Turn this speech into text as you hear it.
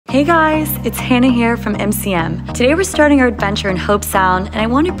Hey guys, it's Hannah here from MCM. Today we're starting our adventure in Hobe Sound, and I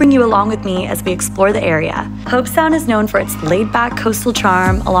want to bring you along with me as we explore the area. Hobe Sound is known for its laid-back coastal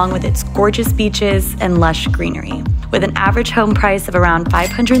charm, along with its gorgeous beaches and lush greenery, with an average home price of around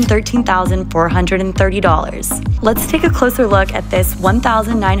 $513,430. Let's take a closer look at this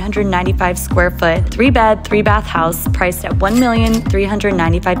 1,995 square foot, 3-bed, 3-bath house priced at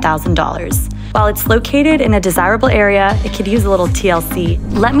 $1,395,000. While it's located in a desirable area, it could use a little TLC.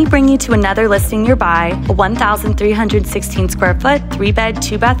 Let me bring you to another listing nearby, a 1,316 square foot, 3-bed,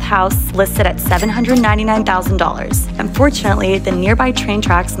 2-bath house listed at $799,000. Unfortunately, the nearby train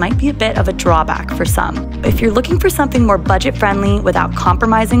tracks might be a bit of a drawback for some. If you're looking for something more budget-friendly without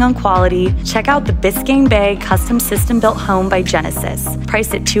compromising on quality, check out the Biscayne Bay custom system-built home by Genesis.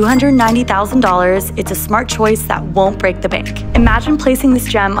 Priced at $290,000, it's a smart choice that won't break the bank. Imagine placing this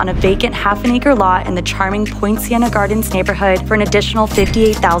gem on a vacant half-an-acre lot in the charming Point Siena Gardens neighborhood for an additional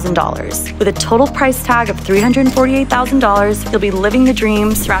 $58,000. With a total price tag of $348,000, you'll be living the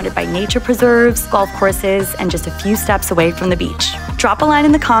dream surrounded by nature preserves, golf courses, and just a few steps away from the beach. Drop a line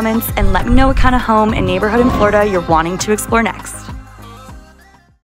in the comments and let me know what kind of home and neighborhood in Florida you're wanting to explore next.